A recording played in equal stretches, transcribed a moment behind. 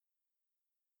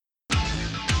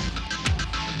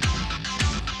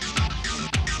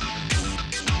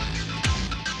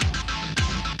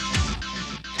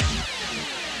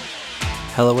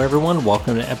Hello everyone,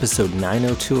 welcome to episode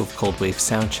 902 of Cold Wave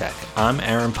Soundcheck. I'm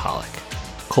Aaron Pollock.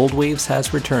 Cold Waves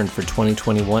has returned for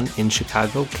 2021 in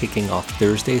Chicago, kicking off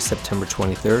Thursday, September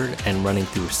 23rd and running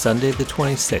through Sunday the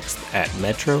 26th at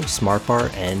Metro, Smart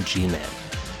Bar, and G-Man.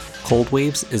 Cold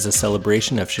Waves is a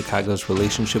celebration of Chicago's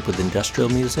relationship with industrial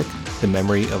music, the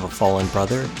memory of a fallen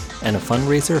brother, and a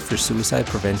fundraiser for suicide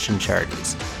prevention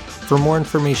charities. For more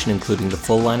information, including the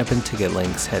full lineup and ticket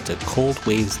links, head to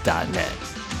coldwaves.net.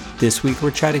 This week we're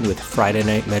chatting with Friday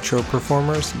Night Metro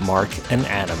performers Mark and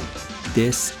Adam.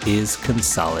 This is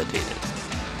Consolidated.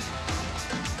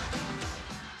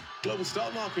 Global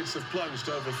stock markets have plunged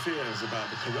over fears about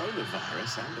the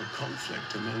coronavirus and the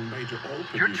conflict among major oil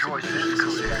producers. Your choice is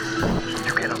clear.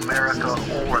 You get America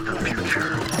or the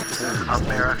future.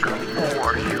 America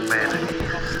or humanity.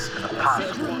 In a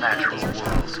positive, natural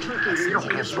world. You don't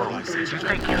get both. You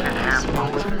think you can have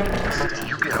both.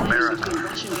 You get America.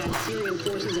 Syrian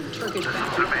forces of Turkish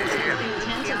Millions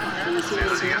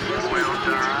will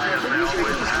die as they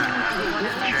always have.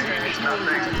 Change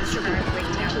nothing.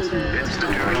 It's the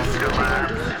journey to life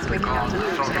because of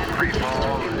social free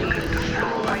fall can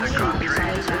destroy the country.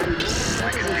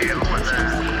 We can deal with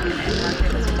that.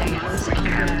 We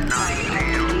cannot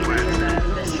deal with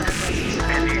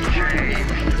any change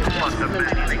to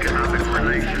fundamental economic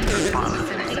relations and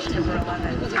policies.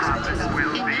 Profit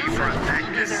will be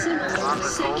protected.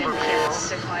 Profit over people.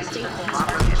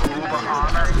 Profit over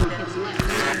honor.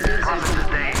 Profit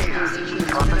today.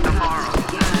 Profit tomorrow.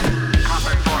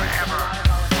 Profit forever.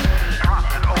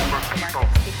 Profit over people.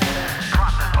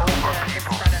 Profit over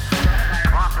people.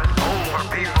 Profit over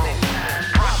people.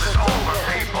 Profit over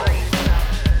people.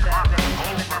 Profit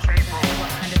over people. What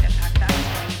kind of impact that's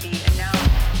going to be, and now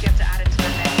you have to add it to the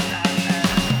mix of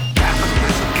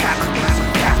Capitalism, capitalism,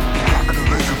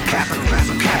 capitalism,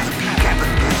 capitalism,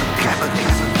 capitalism,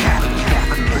 capitalism,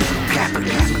 capitalism,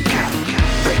 capitalism, capitalism.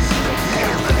 Face the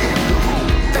elephant in the room.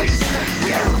 Face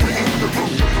the elephant in the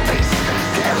room. Face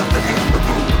the elephant in the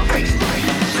room. Face the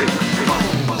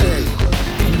Hey,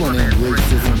 you want to end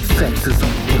racism, sexism,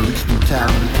 police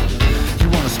brutality? You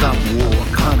want to stop war,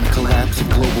 climate collapse, and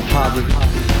global poverty?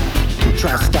 You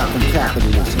try stopping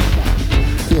capitalism.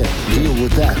 Yeah, deal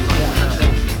with that.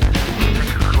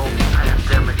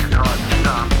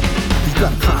 You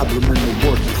got a problem in the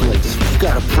workplace. You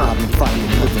got a problem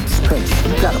finding living space.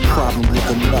 You got a problem with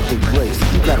another race.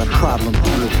 You got a problem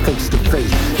dealing face to face.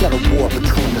 You got a war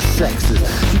between the sexes.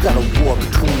 You got a war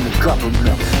between the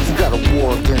government. You got a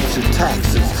war against your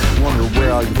taxes. Wonder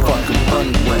where all your fucking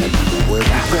money went? Where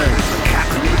you been?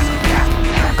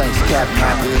 Thanks,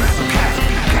 capitalism.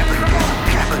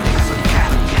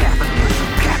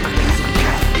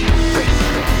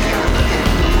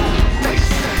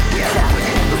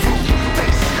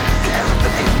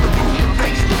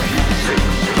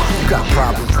 You got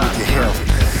problems with your health.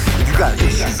 You got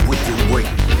issues with your weight.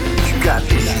 You got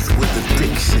issues with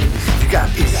addiction. You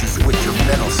got issues with your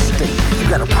mental state. You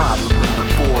got a problem in the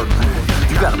boardroom.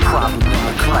 You got a problem in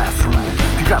the classroom.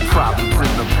 You got problems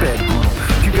in the bedroom.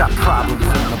 You got problems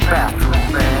in the bathroom,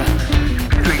 man.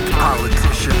 You hate the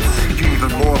politicians. You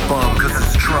even more bummed cause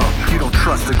it's Trump. You don't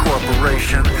trust the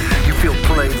corporation. You feel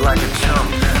played like a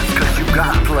chump cause you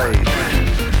got played.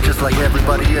 Just like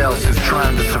everybody else is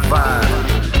trying to survive.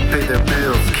 Pay their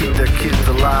bills, keep their kids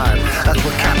alive. That's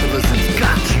what capitalism's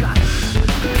got you.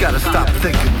 Gotta stop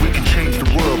thinking we can change the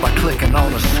world by clicking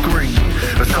on a screen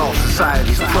or solve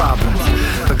society's problems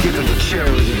or giving to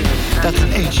charity. That's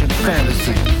an ancient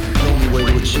fantasy. The only way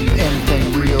to achieve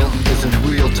anything real is in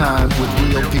real time with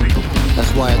real people.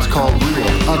 That's why it's called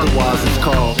real. Otherwise it's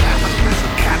called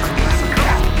capitalism, capitalism,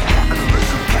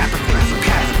 capitalism, capitalism, capitalism.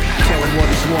 Tell them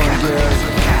what it's one, Gary.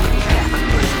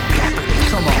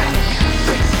 Come on.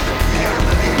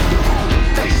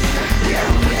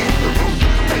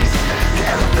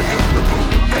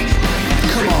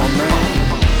 Come on, man.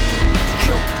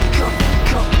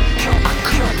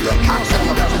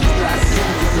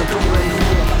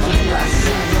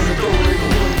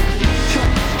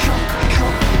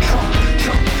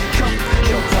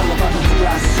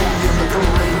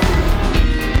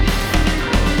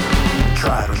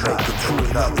 Try to make it through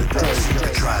another day.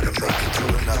 Try to make it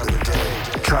through another day.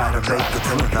 Try to make it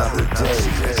through another day.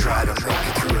 Try to make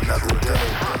it through another day.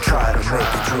 Try to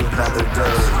make it through another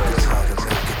day. Try to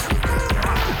make it through another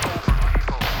day.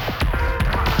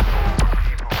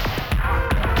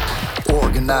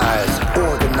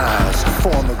 Organize,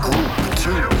 form a group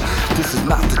too. This is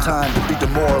not the time to be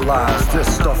demoralized. There's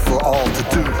stuff for all to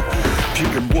do. If you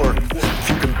can work, if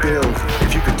you can build,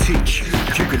 if you can teach,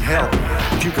 if you can help,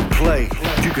 if you can play,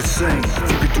 if you can sing,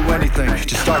 if you can do anything,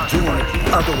 just start doing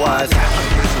it. Otherwise,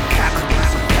 capitalism,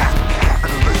 capitalism,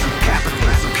 capitalism.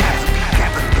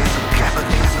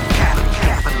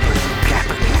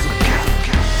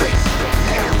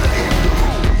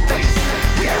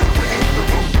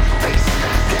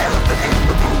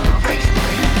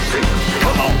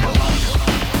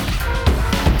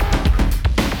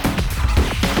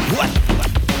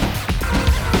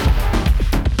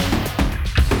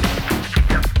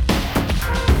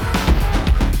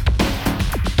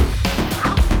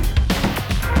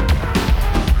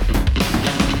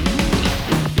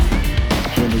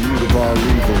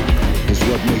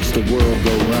 the world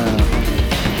go round.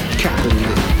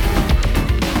 Capitalism.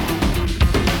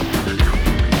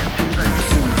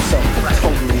 Seems something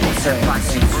totally insane,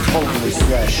 seems totally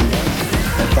irrational,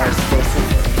 and vice versa.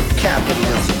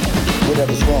 Capitalism.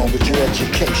 Whatever's wrong with your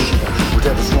education,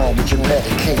 whatever's wrong with your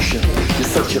medication, you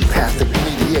search your path of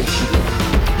mediation.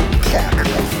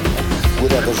 Capitalism.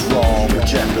 Whatever's wrong with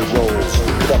gender roles,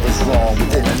 whatever's wrong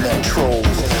with internet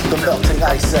trolls, the melting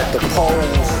ice at the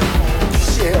poles.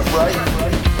 Yeah, right?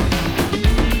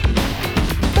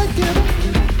 They get it.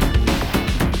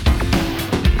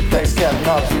 Thanks, Captain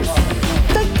Obvious.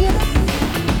 They get it.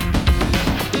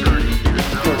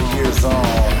 30 years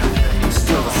on,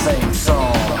 still the same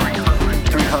song.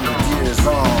 300 years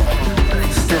on,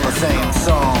 still the same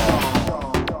song.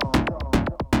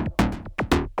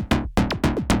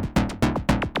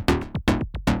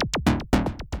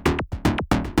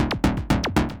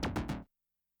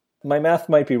 My math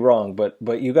might be wrong, but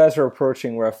you guys are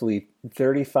approaching roughly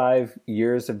 35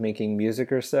 years of making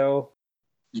music or so.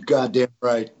 You goddamn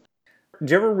right. Did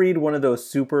you ever read one of those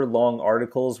super long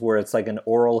articles where it's like an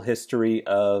oral history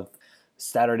of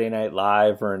Saturday Night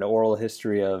Live or an oral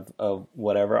history of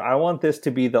whatever? I want this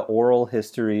to be the oral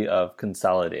history of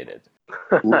Consolidated.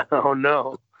 Oh,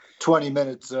 no. 20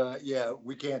 minutes, yeah,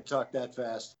 we can't talk that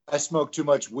fast. I smoke too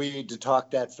much weed to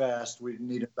talk that fast. We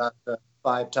need about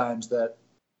 5 times that.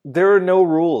 There are no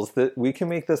rules. That we can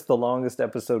make this the longest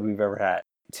episode we've ever had.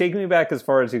 Take me back as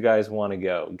far as you guys want to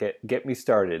go. Get me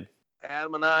started.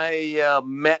 Adam and I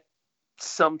met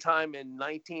sometime in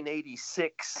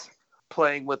 1986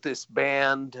 playing with this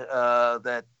band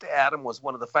that Adam was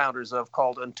one of the founders of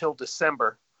called Until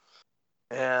December.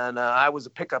 And I was a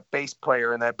pickup bass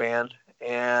player in that band.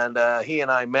 And he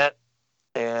and I met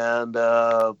and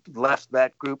left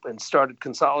that group and started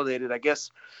Consolidated, I guess,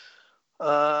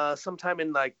 sometime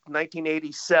in like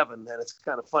 1987. And it's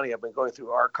kind of funny. I've been going through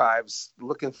archives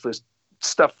looking for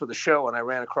stuff for the show, and I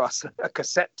ran across a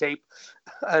cassette tape,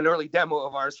 an early demo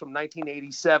of ours from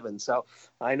 1987. So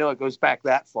I know it goes back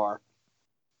that far.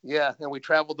 Yeah, and we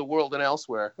traveled the world and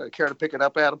elsewhere. Care to pick it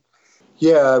up, Adam?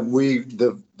 Yeah,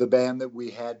 the band that we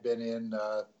had been in,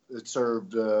 it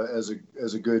served as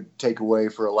a good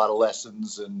takeaway for a lot of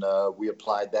lessons, and we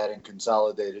applied that and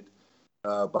Consolidated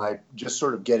by just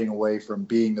sort of getting away from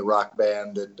being the rock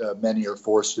band that many are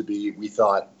forced to be, we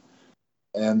thought.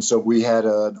 And so we had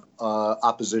an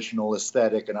oppositional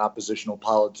aesthetic and oppositional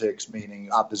politics, meaning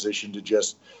opposition to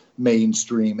just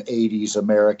mainstream 80s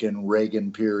American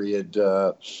Reagan period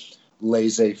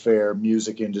laissez-faire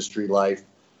music industry life.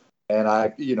 And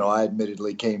I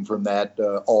admittedly came from that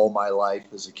all my life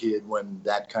as a kid when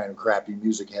that kind of crappy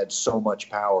music had so much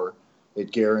power.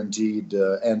 It guaranteed,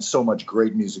 and so much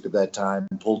great music at that time,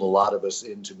 pulled a lot of us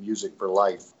into music for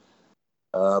life.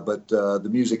 But the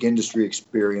music industry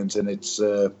experience and its,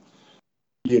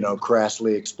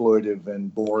 crassly exploitive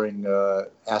and boring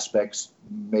aspects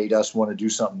made us want to do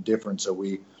something different. So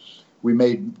we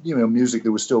made, music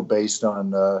that was still based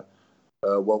on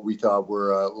what we thought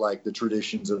were like the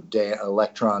traditions of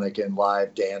electronic and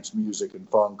live dance music and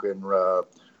funk and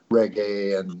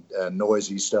reggae and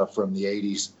noisy stuff from the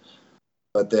 80s.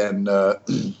 But then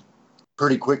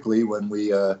pretty quickly when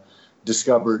we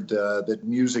discovered that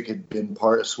music had been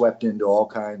swept into all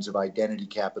kinds of identity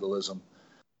capitalism,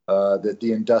 that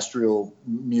the industrial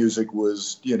music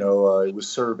was, it was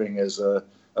serving as a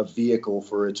vehicle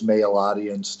for its male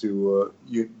audience to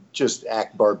just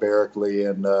act barbarically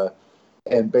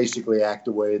and basically act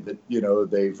the way that,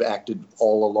 they've acted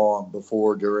all along,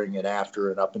 before, during, and after,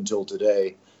 and up until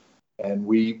today. And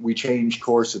we changed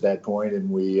course at that point,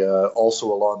 and we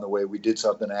also along the way we did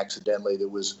something accidentally that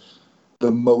was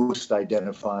the most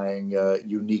identifying,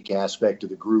 unique aspect of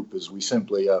the group. Is we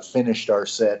simply finished our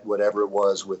set, whatever it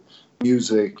was, with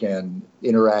music and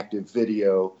interactive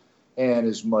video, and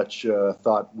as much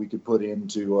thought we could put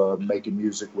into making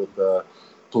music with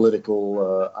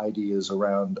political ideas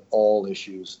around all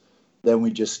issues. Then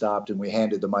we just stopped and we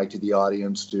handed the mic to the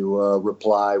audience to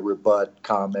reply, rebut,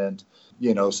 comment,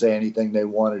 say anything they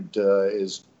wanted,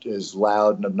 as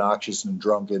loud and obnoxious and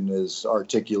drunken, as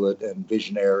articulate and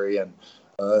visionary and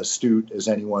astute as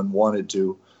anyone wanted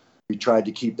to. We tried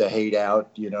to keep the hate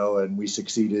out, and we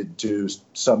succeeded to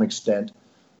some extent.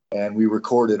 And we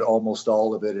recorded almost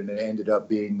all of it, and it ended up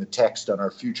being the text on our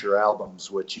future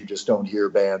albums, which you just don't hear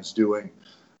bands doing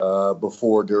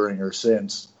before, during, or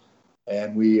since.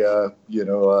 And we,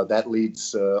 that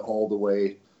leads all the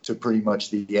way to pretty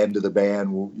much the end of the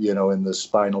band, in the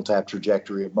Spinal Tap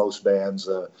trajectory of most bands.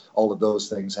 All of those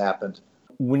things happened.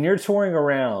 When you're touring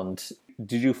around,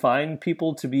 Did you find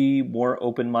people to be more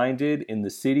open-minded in the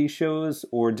city shows,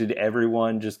 or did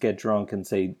everyone just get drunk and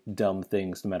say dumb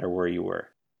things no matter where you were?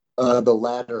 The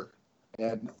latter.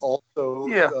 And also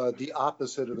Yeah. The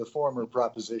opposite of the former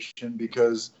proposition,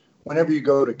 because whenever you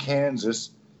go to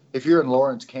Kansas, if you're in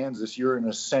Lawrence, Kansas, you're in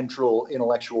a central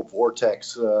intellectual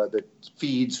vortex that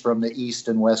feeds from the East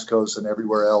and West Coast and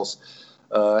everywhere else.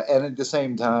 And at the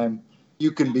same time,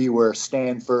 you can be where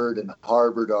Stanford and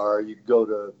Harvard are. You go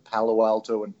to Palo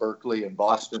Alto and Berkeley and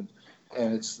Boston,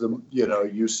 and it's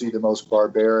you see the most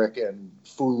barbaric and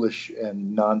foolish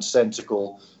and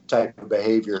nonsensical type of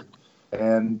behavior.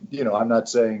 And, I'm not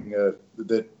saying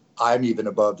that I'm even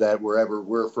above that wherever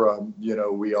we're from.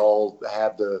 We all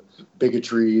have the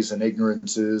bigotries and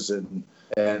ignorances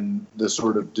and the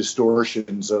sort of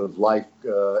distortions of life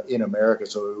in America.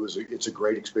 So it's a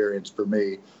great experience for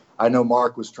me. I know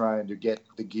Mark was trying to get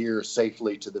the gear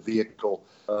safely to the vehicle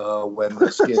when the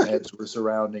skinheads were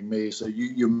surrounding me. So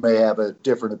you may have a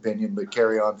different opinion, but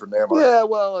carry on from there, Mark. Yeah,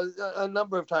 well, a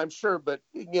number of times, sure. But,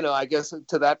 I guess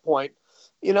to that point,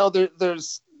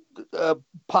 there's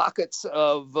pockets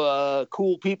of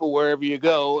cool people wherever you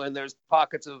go, and there's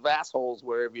pockets of assholes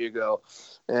wherever you go.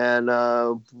 And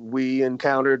we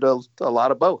encountered a lot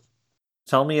of both.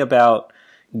 Tell me about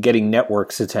getting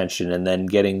Network's attention and then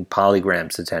getting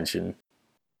Polygram's attention.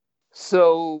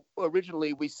 So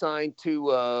originally we signed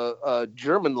to a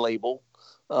German label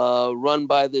run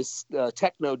by this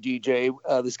techno DJ,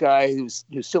 this guy who's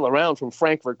still around from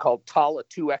Frankfurt, called Tala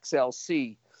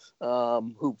 2XLC,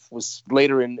 who was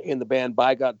later in the band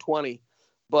By God 20.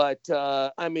 But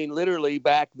literally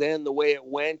back then, the way it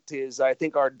went is I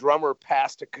think our drummer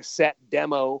passed a cassette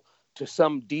demo to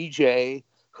some DJ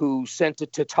who sent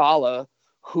it to Tala,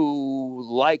 who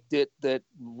liked it, that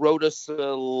wrote us a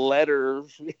letter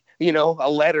in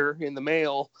the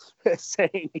mail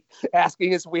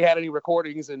asking us if we had any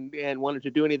recordings and wanted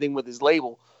to do anything with his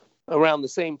label. Around the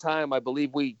same time, I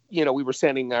believe we were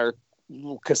sending our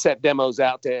cassette demos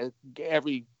out to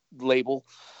every label.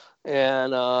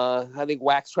 And I think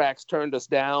Wax Trax turned us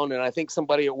down. And I think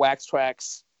somebody at Wax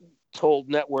Trax told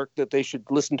Network that they should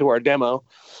listen to our demo.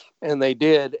 And they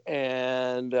did.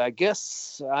 And I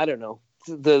guess, I don't know,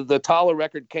 the Tala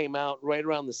record came out right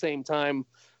around the same time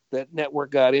that Network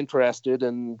got interested,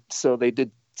 and so they did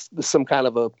some kind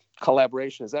of a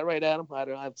collaboration. Is that right, Adam?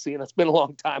 I've seen it's been a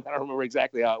long time. I don't remember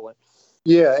exactly how it went.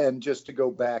 Yeah, and just to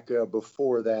go back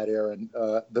before that, Aaron,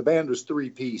 the band was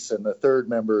three-piece, and the third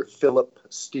member, Philip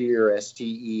Steer,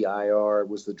 Steir,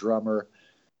 was the drummer.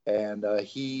 And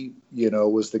he,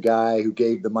 was the guy who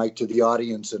gave the mic to the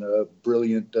audience in a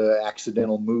brilliant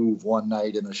accidental move one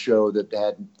night in a show that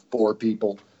had 4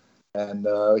 people. And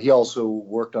he also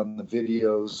worked on the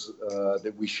videos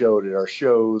that we showed at our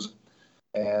shows.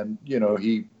 And,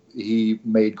 he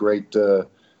made great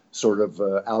sort of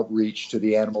outreach to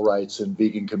the animal rights and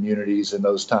vegan communities in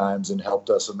those times and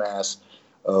helped us amass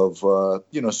of,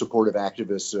 supportive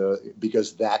activists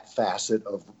because that facet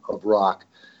of rock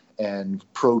and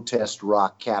protest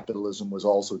rock capitalism was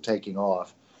also taking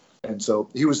off. And so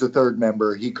he was the third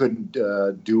member. He couldn't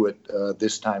do it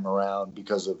this time around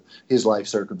because of his life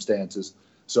circumstances.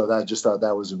 So I just thought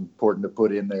that was important to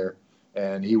put in there.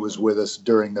 And he was with us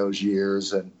during those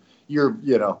years. And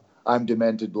I'm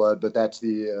Demented Blood, but that's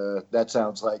that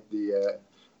sounds like the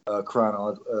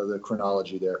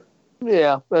chronology there.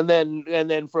 Yeah, and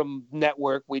then from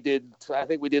Network we did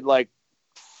like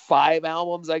 5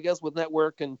 albums, I guess, with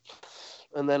Network, and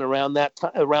then around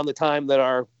the time that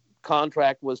our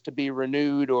contract was to be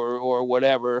renewed or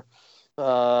whatever,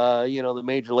 the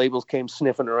major labels came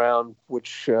sniffing around,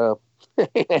 which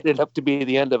ended up to be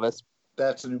the end of us.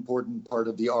 That's an important part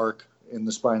of the arc in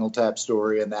the Spinal Tap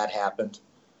story, and that happened.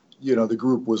 The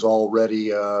group was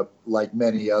already, like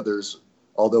many others,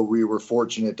 although we were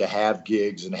fortunate to have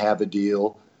gigs and have a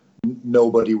deal,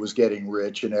 nobody was getting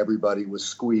rich and everybody was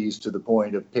squeezed to the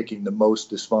point of picking the most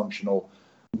dysfunctional,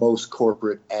 most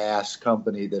corporate ass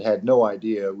company that had no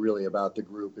idea really about the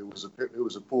group. It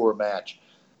was a poor match.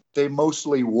 They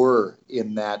mostly were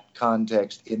in that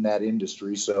context, in that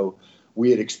industry. So we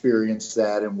had experienced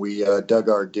that and we dug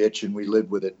our ditch and we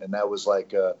lived with it. And that was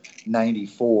like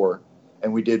 94.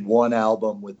 And we did one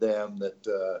album with them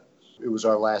that it was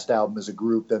our last album as a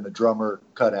group. Then the drummer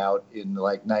cut out in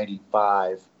like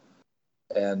 95.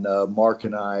 And Mark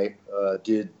and I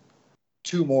did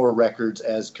 2 more records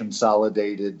as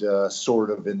Consolidated, sort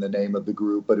of in the name of the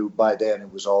group. But by then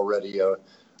it was already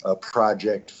a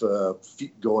project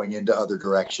going into other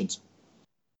directions.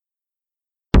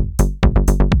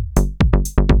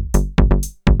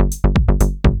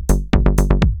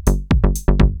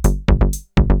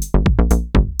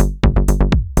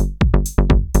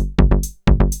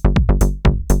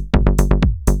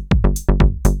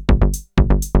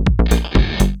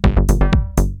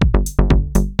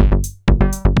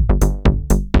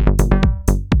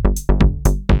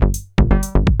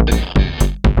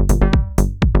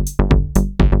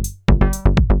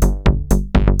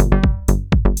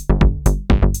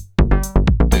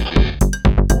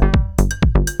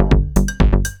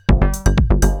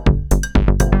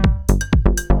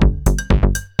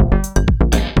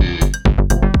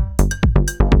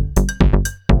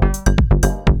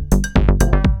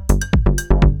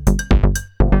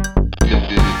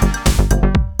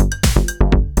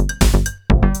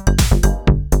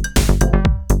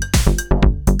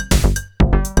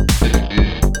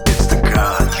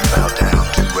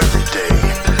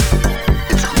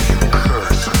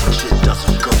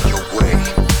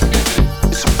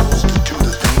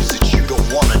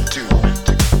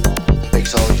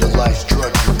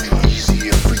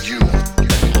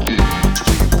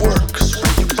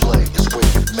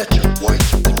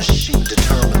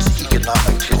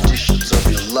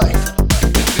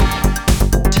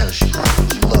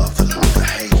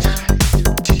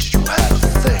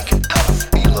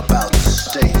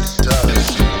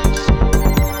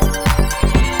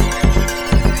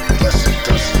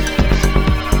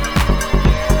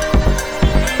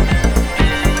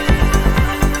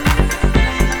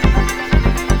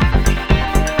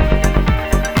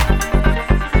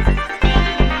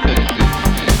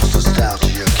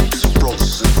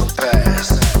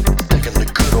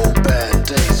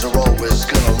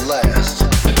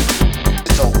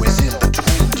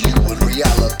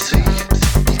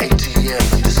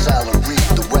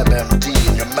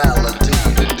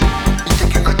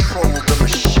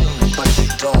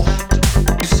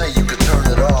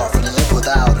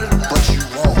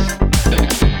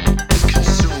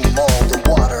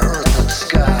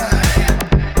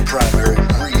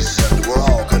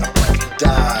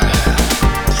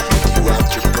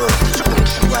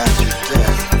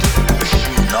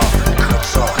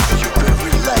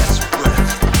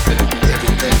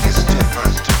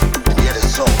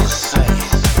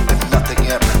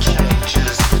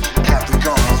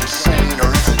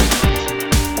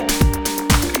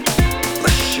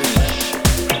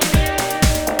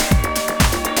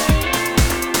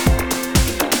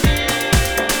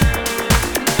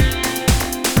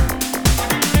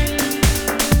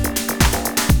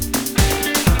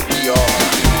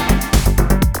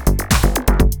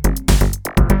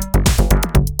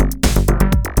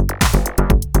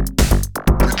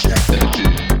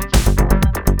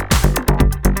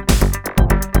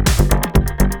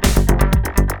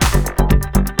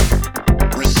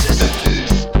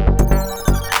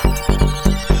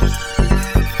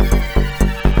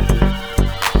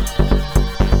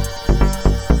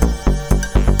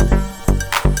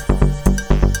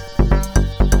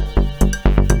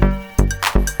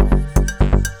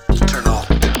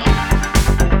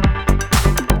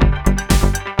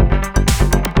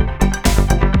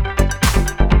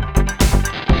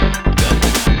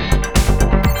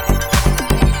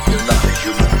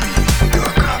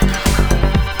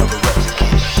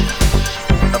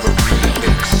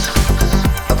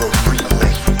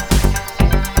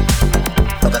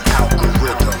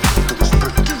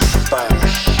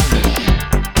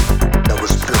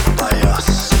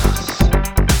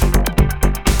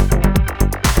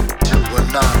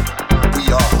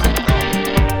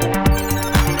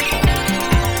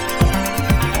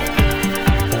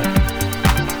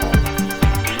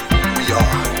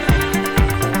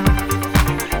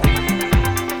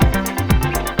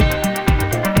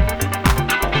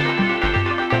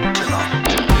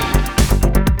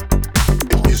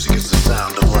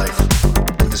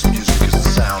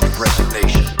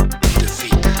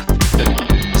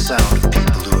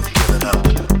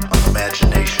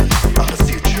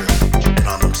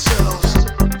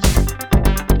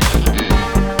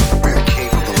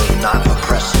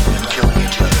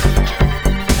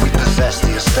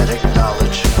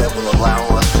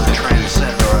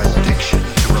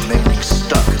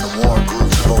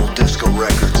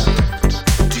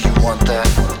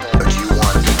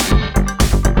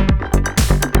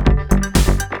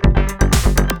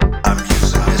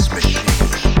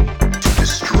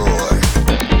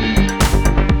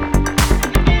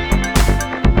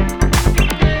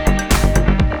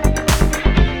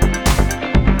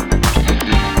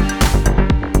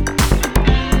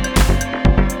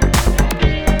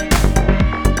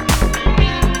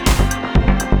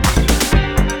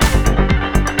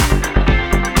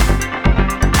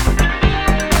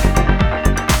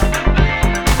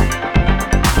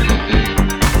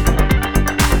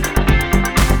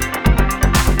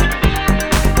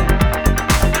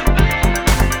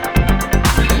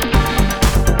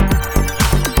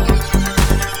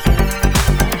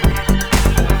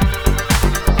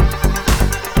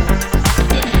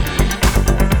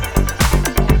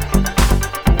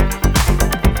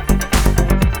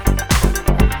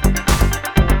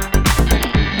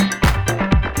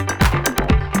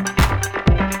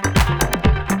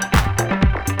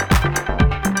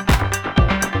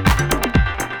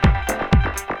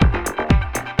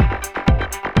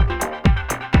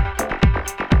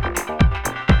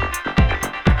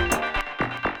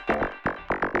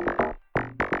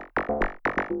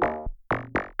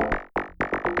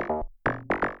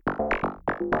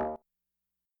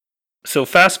 So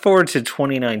fast forward to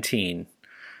 2019,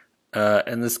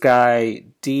 and this guy,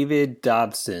 David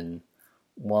Dodson,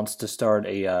 wants to start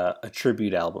a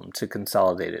tribute album to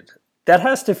Consolidated. That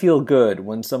has to feel good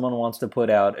when someone wants to put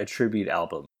out a tribute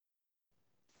album.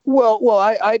 Well,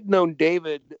 I'd known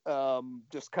David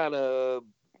just kind of,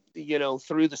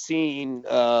 through the scene.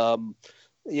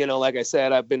 Like I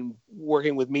said, I've been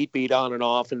working with Meatbeat on and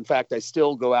off. In fact, I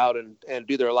still go out and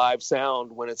do their live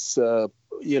sound when it's,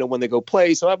 when they go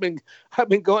play. So I've been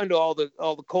going to all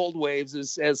the Cold Waves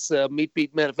as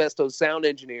Meatbeat Manifesto's sound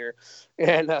engineer,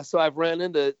 and so I've ran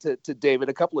into David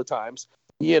a couple of times.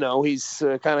 He's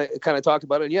kind of talked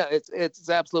about it. And yeah, it's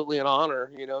absolutely an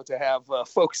honor, to have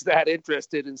folks that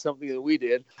interested in something that we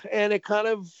did. And it kind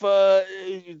of,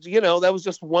 that was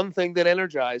just one thing that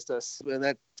energized us. And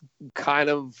that kind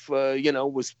of,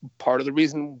 was part of the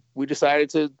reason we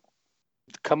decided to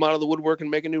come out of the woodwork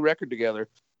and make a new record together.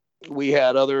 We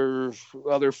had other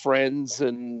friends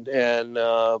and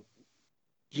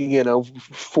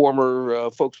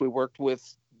former folks we worked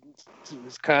with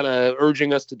was kind of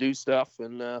urging us to do stuff,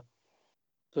 and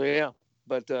so yeah.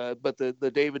 But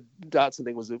the David Dodson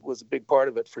thing was a big part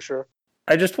of it for sure.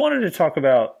 I just wanted to talk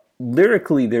about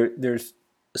lyrically. There's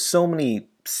so many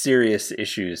serious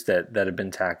issues that have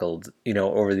been tackled,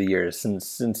 over the years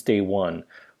since day one.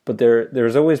 But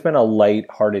there's always been a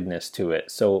lightheartedness to it.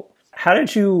 So how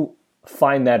did you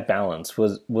find that balance?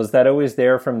 Was that always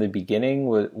there from the beginning?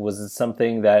 Was it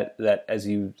something that as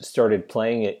you started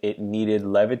playing it needed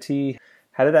levity?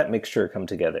 How did that mixture come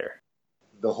together?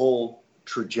 The whole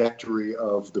trajectory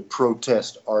of the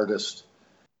protest artist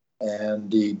and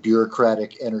the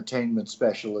bureaucratic entertainment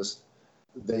specialist,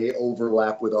 they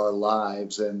overlap with our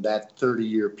lives. And that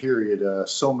 30-year period,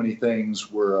 so many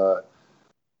things were,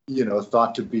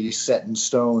 thought to be set in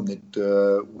stone,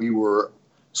 that we were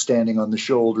standing on the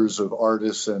shoulders of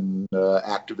artists and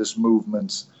activist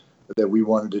movements that we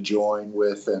wanted to join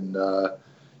with and,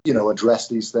 address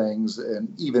these things.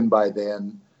 And even by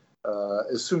then,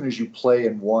 as soon as you play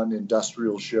in one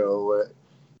industrial show,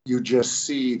 you just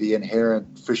see the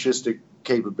inherent fascistic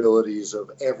capabilities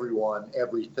of everyone,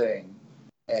 everything,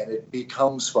 and it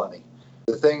becomes funny.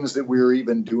 The things that we were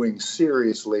even doing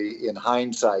seriously in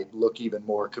hindsight look even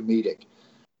more comedic.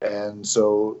 And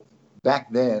so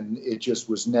back then, it just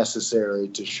was necessary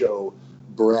to show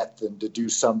breadth and to do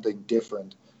something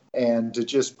different and to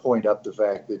just point up the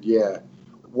fact that, yeah,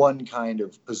 one kind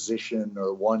of position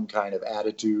or one kind of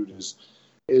attitude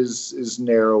is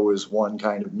narrow as one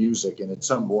kind of music. And at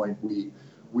some point, we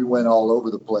went all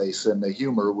over the place, and the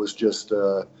humor was just,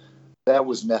 that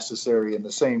was necessary in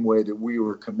the same way that we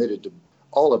were committed to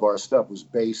all of our stuff was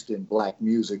based in black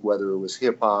music, whether it was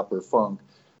hip hop or funk.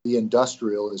 The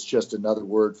industrial is just another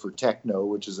word for techno,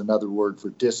 which is another word for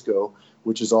disco,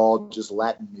 which is all just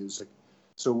Latin music.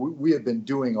 So we had been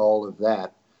doing all of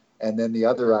that. And then the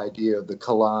other idea of the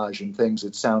collage and things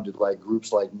that sounded like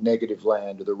groups like Negative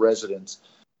Land or The Residents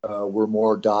were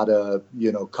more Dada,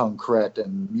 concrete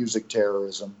and music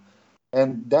terrorism.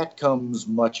 And that comes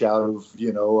much out of,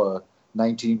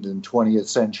 19th and 20th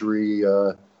century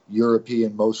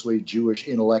European, mostly Jewish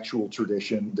intellectual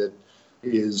tradition that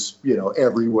is,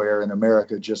 everywhere in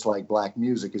America, just like black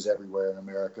music is everywhere in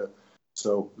America.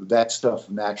 So that stuff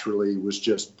naturally was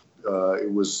just,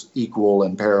 it was equal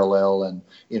and parallel and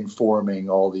informing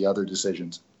all the other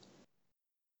decisions.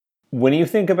 When you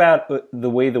think about the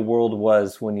way the world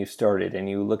was when you started and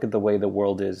you look at the way the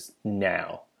world is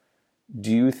now,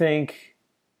 do you think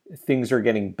things are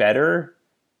getting better?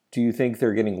 Do you think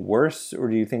they're getting worse? Or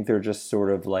do you think they're just sort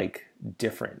of like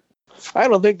different? I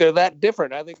don't think they're that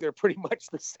different. I think they're pretty much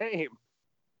the same.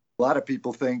 A lot of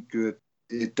people think that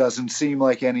it doesn't seem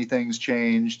like anything's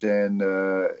changed, and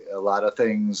a lot of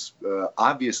things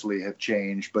obviously have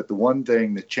changed. But the one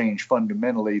thing that changed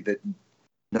fundamentally that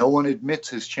no one admits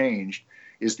has changed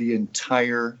is the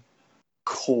entire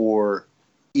core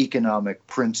economic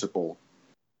principle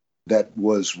that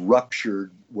was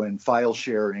ruptured when file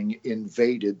sharing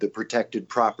invaded the protected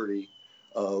property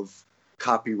of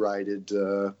copyrighted,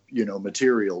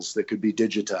 materials that could be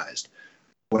digitized.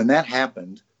 When that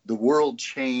happened, the world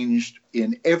changed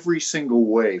in every single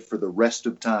way for the rest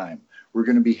of time. We're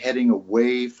going to be heading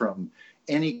away from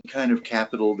any kind of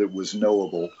capital that was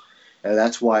knowable. And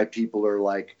that's why people are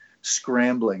like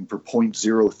scrambling for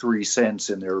 0.03 cents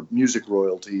in their music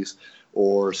royalties,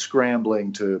 or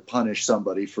scrambling to punish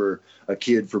somebody for a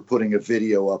kid for putting a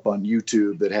video up on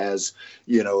YouTube that has,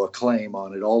 a claim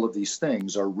on it. All of these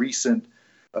things are recent,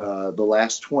 the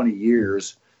last 20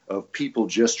 years of people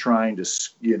just trying to,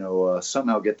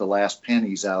 somehow get the last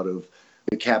pennies out of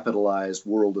the capitalized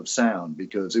world of sound,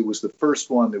 because it was the first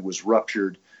one that was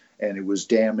ruptured and it was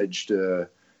damaged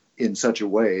in such a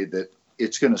way that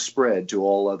it's going to spread to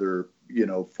all other,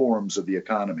 forms of the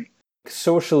economy.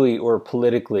 Socially or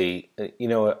politically,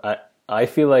 I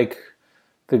feel like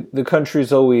the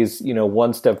country's always,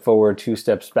 one step forward, two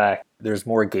steps back. There's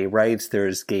more gay rights,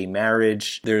 there's gay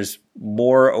marriage, there's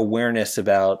more awareness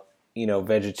about,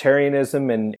 vegetarianism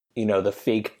and, the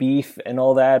fake beef and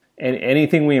all that. And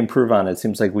anything we improve on, it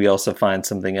seems like we also find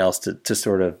something else to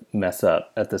sort of mess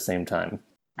up at the same time.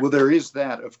 Well, there is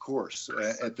that, of course.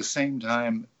 At the same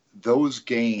time, those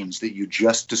gains that you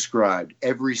just described,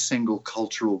 every single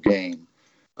cultural gain,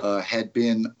 had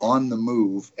been on the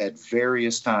move at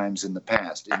various times in the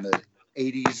past. In the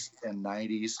 80s and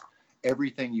 90s,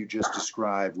 everything you just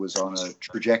described was on a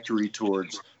trajectory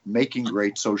towards making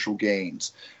great social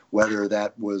gains, whether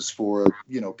that was for,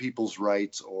 people's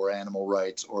rights or animal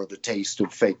rights or the taste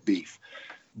of fake beef.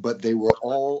 But they were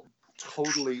all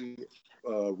totally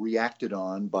reacted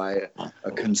on by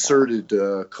a concerted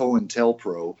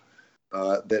COINTELPRO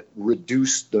that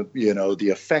reduced the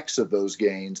effects of those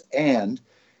gains, and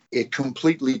it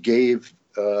completely gave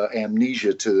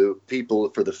amnesia to people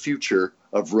for the future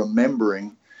of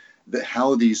remembering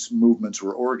how these movements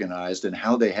were organized and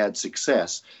how they had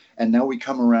success. And now we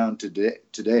come around to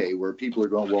today where people are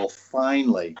going, well,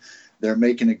 finally, they're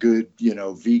making a good,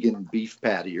 vegan beef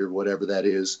patty or whatever that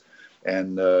is.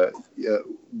 And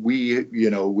we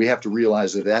have to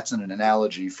realize that that's an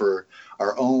analogy for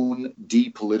our own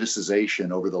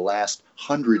depoliticization over the last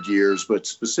 100 years, but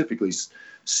specifically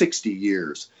 60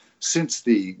 years since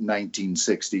the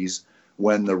 1960s,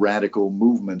 when the radical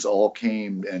movements all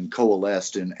came and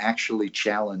coalesced and actually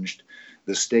challenged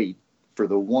the state for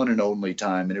the one and only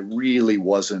time. And it really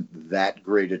wasn't that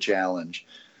great a challenge.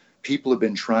 People have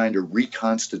been trying to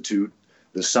reconstitute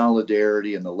the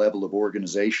solidarity and the level of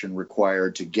organization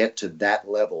required to get to that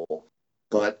level,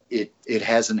 but it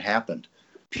hasn't happened.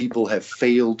 People have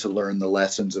failed to learn the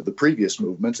lessons of the previous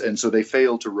movements, and so they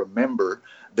failed to remember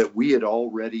that we had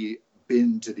already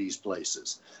been to these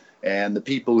places. And the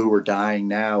people who are dying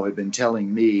now have been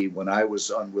telling me, when I was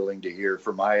unwilling to hear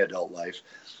for my adult life,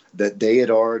 that they had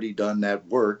already done that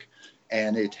work,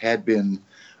 and it had been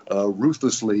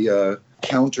ruthlessly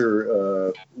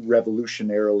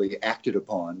counter-revolutionarily acted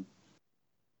upon.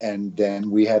 And then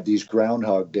we have these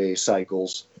Groundhog Day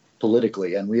cycles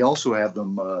politically, and we also have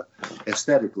them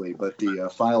aesthetically. But the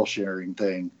file sharing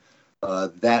thing,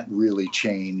 that really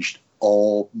changed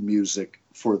all music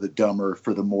for the dumber,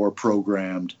 for the more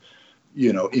programmed,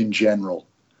 in general.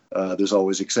 There's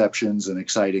always exceptions and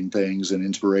exciting things and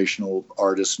inspirational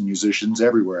artists and musicians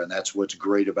everywhere. And that's what's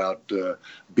great about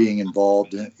being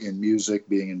involved in music,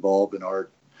 being involved in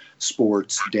art,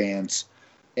 sports, dance,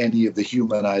 any of the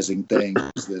humanizing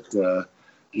things that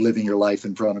living your life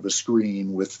in front of a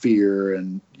screen with fear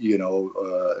and,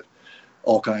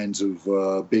 all kinds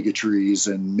of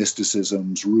bigotries and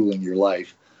mysticisms ruling your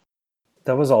life.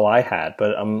 That was all I had,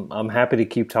 but I'm happy to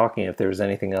keep talking if there was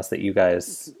anything else that you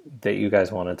guys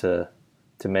wanted to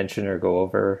mention or go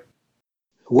over.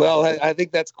 Well, I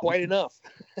think that's quite enough.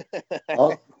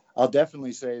 I'll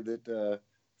definitely say that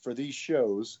for these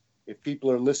shows, if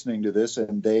people are listening to this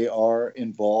and they are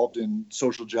involved in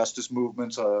social justice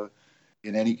movements on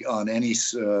any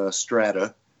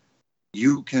strata,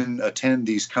 you can attend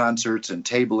these concerts and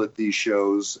table at these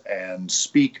shows and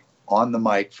speak on the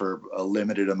mic for a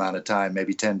limited amount of time,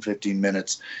 maybe 10, 15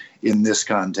 minutes in this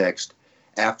context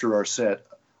after our set,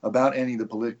 about any of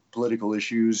the political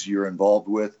issues you're involved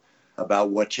with, about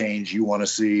what change you want to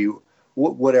see,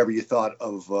 whatever you thought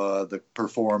of the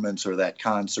performance or that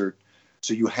concert.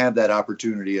 So you have that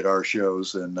opportunity at our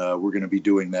shows, and we're going to be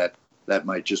doing that. That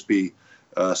might just be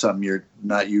something you're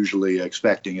not usually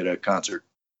expecting at a concert.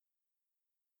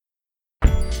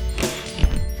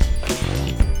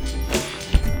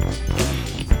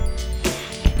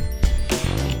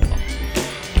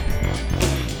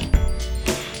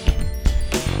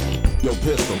 Yo,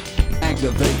 pistol,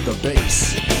 activate the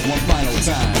bass. One final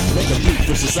time, make a beat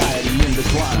for society in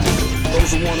decline.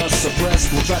 Those who want us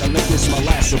suppressed will try to make this my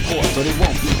last report, but it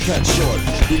won't be cut short.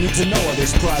 You need to know how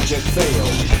this project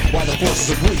failed, why the forces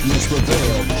of weakness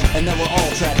prevailed, and then we're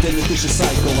all trapped in the vicious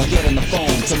cycle. I get on the phone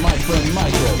to my friend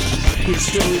Michael. His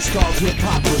story is called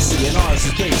hypocrisy, and ours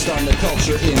is based on the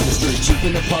culture industry,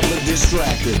 keeping the public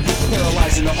distracted,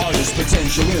 paralyzing the artist's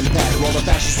potential impact, while the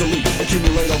fascist elite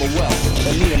accumulate all the wealth,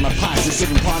 and me and my posse sit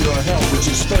and ponder our health, which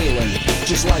is failing,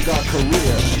 just like our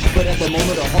career. But at the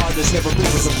moment of hardness, never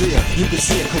been severe. You can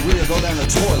see a career go down the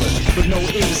toilet, but no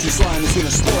industry slime is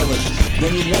gonna spoil it.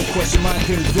 Then you won't question my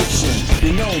conviction.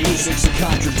 You know music's a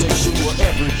contradiction where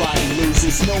everybody loses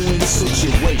lose, it's no win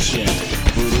situation.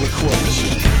 Brutal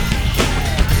equation.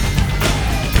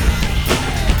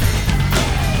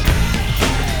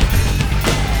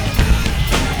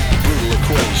 Brutal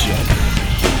equation.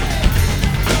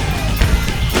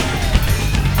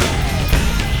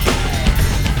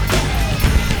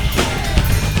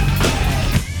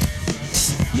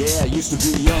 Yeah, I used to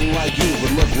be young like you,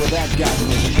 but look where that got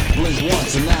me. Blink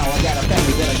once and now I got a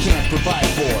family that I can't provide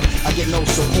for. I get no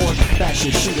support,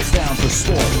 fashion shoot us down for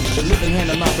sport. They're living hand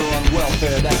to mouth or on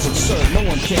welfare, that's absurd. No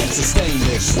one can sustain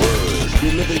this.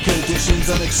 We live in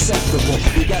conditions unacceptable.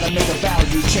 We gotta make a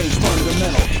value change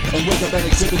fundamental and wake up and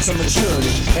exhibit some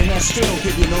maturity. And that still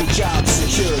give you no job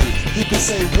security. You can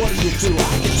say, what do you do?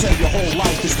 I can tell your whole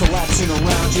life is collapsing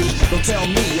around you. Don't tell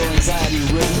me you're anxiety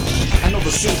ridden. I know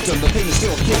the symptom, the pain is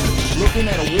still hidden.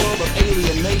 Looking at a world of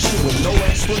alienation with no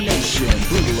explanation.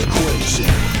 Brutal equation.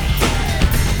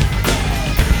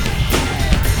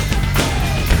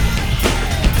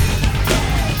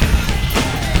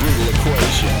 Brutal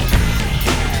equation.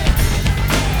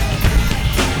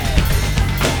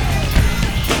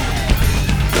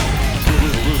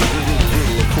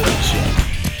 Brutal equation.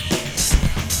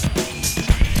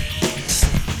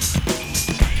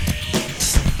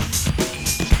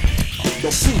 Yo,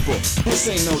 people, this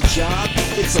ain't no job,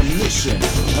 it's a mission.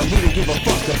 And we don't give a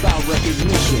fuck about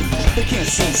recognition. They can't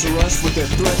censor us with their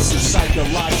threats of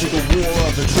psychological war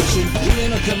of attrition. The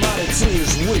inner commodity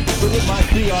is weak, but it might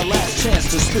be our last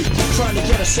chance to speak. Trying to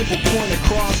get a simple point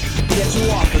across, yet too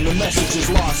often the message is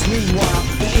lost. Meanwhile,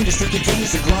 the industry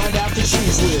continues to grind out the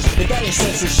cheese whiz. If that ain't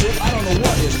censorship, I don't know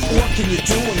what is. What can you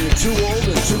do when you're too old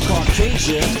and too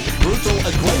Caucasian? Brutal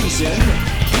equation.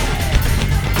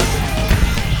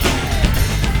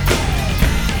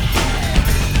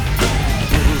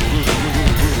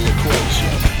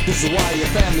 This is why your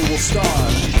family will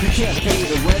starve. You can't pay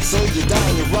the rent, so you die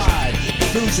on your ride.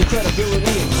 Lose your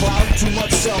credibility and clout, too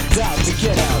much self-doubt to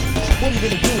get out. What are you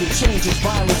gonna do to change this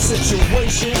violent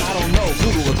situation? I don't know,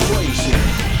 brutal equation.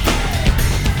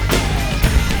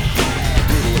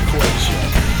 Brutal equation.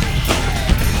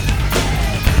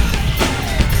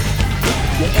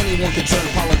 Yeah, anyone can turn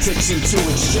politics into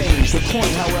exchange. The point,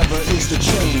 however, is to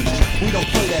change. We don't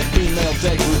play that female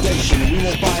degradation, and we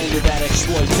won't buy into that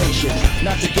exploitation.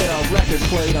 Not to get our record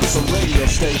played on some radio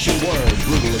station. Word,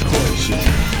 brutal equation.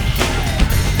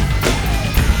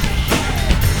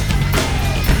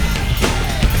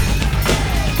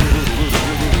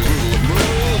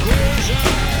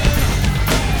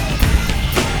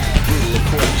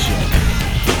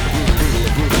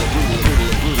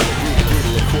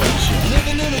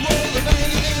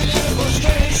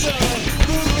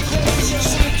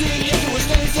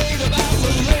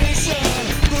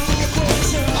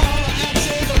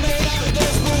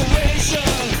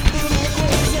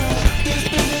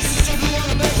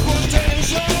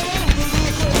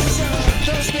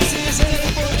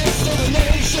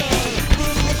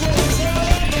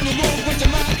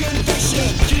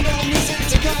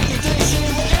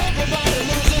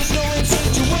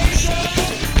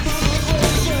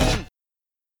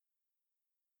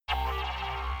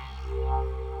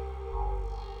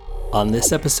 On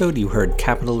this episode, you heard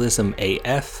Capitalism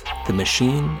AF, The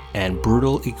Machine, and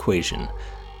Brutal Equation.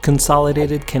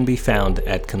 Consolidated can be found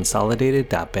at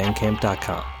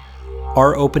consolidated.bandcamp.com.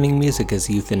 Our opening music is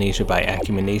Euthanasia by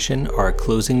Acumen Nation. Our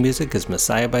closing music is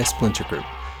Messiah by Splinter Group.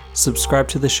 Subscribe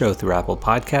to the show through Apple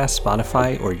Podcasts,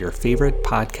 Spotify, or your favorite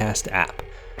podcast app.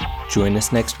 Join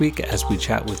us next week as we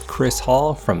chat with Chris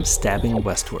Hall from Stabbing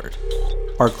Westward.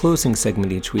 Our closing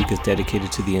segment each week is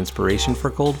dedicated to the inspiration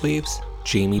for Cold Waves,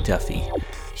 Jamie Duffy.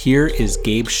 Here is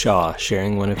Gabe Shaw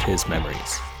sharing one of his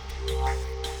memories.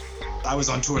 I was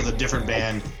on tour with a different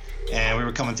band, and we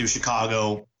were coming through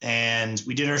Chicago, and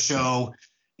we did our show,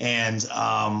 and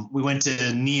we went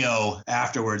to Neo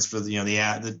afterwards for the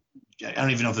I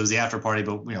don't even know if it was the after party,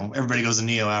 but everybody goes to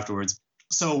Neo afterwards.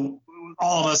 So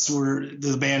all of us were,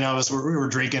 the band of us we were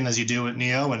drinking as you do at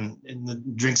Neo, and the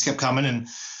drinks kept coming, and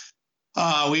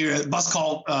bus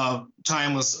call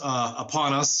time was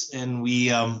upon us, and we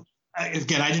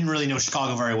again, I didn't really know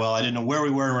Chicago very well. I didn't know where we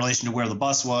were in relation to where the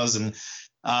bus was, and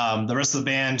the rest of the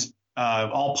band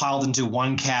all piled into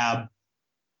one cab,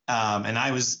 and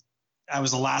I was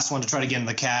the last one to try to get in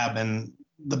the cab, and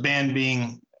the band,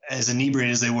 being as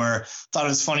inebriated as they were, thought it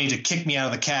was funny to kick me out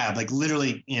of the cab, like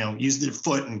literally, used their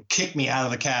foot and kicked me out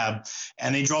of the cab,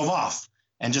 and they drove off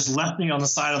and just left me on the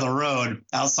side of the road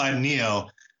outside Neo,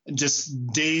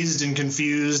 just dazed and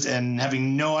confused and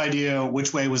having no idea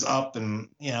which way was up. And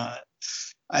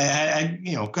I had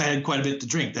quite a bit to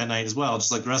drink that night as well,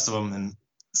 just like the rest of them. And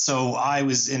so I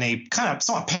was in a kind of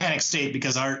somewhat panic state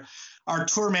because our our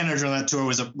tour manager on that tour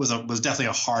was definitely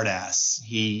a hard ass.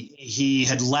 He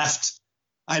had left.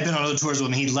 I'd been on other tours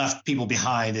with him. He left people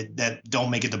behind that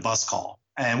don't make it to bus call,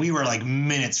 and we were like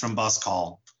minutes from bus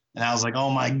call. And I was like, oh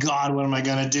my God, what am I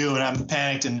going to do? And I'm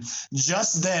panicked. And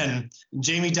just then,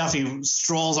 Jamie Duffy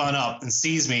strolls on up and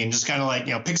sees me and just kind of like,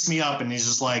 picks me up. And he's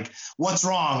just like, what's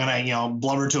wrong? And I,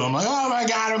 blubber to him like, oh my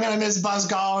God, I'm going to miss bus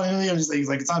call. And he's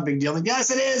like, it's not a big deal. I'm like, yes,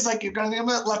 it is. Like, you're going to get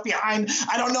left behind.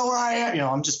 I don't know where I am.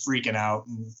 I'm just freaking out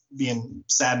and being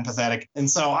sad and pathetic. And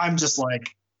so I'm just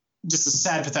like, just a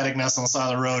sad, pathetic mess on the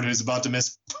side of the road who's about to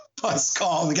miss bus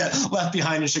call and get left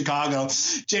behind in Chicago.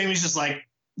 Jamie's just like,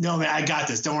 no, man, I got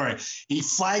this. Don't worry. He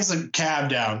flags a cab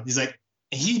down. He's like,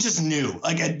 he just knew.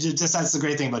 Like, that's the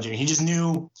great thing about Jamie. He just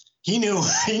knew. He knew.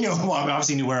 Well,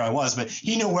 obviously knew where I was, but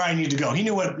he knew where I needed to go. He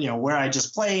knew where I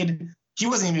just played. He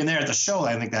wasn't even there at the show,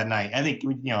 I think, that night. I think,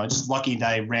 just lucky that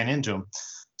I ran into him.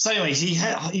 So anyway,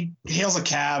 he hails a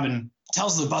cab and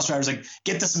tells the bus driver, like,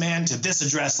 get this man to this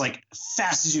address, like,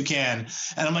 fast as you can.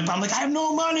 And I'm like, I have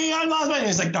no money. I lost money. And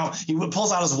he's like, no. He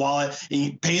pulls out his wallet.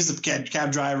 He pays the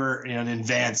cab driver, in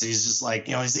advance. He's just like,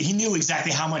 he knew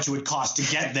exactly how much it would cost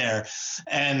to get there.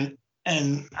 And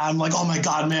I'm like, oh my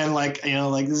God, man, like,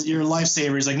 this, you're a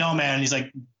lifesaver. He's like, no, man. And he's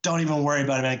like, don't even worry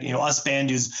about it, man. Us band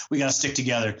dudes, we got to stick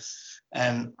together.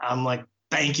 And I'm like,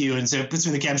 thank you. And so it puts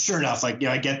me in the cab. Sure enough, like,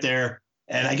 I get there.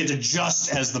 And I get to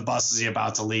just as the bus is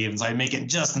about to leave. And so I make it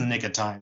just in the nick of time.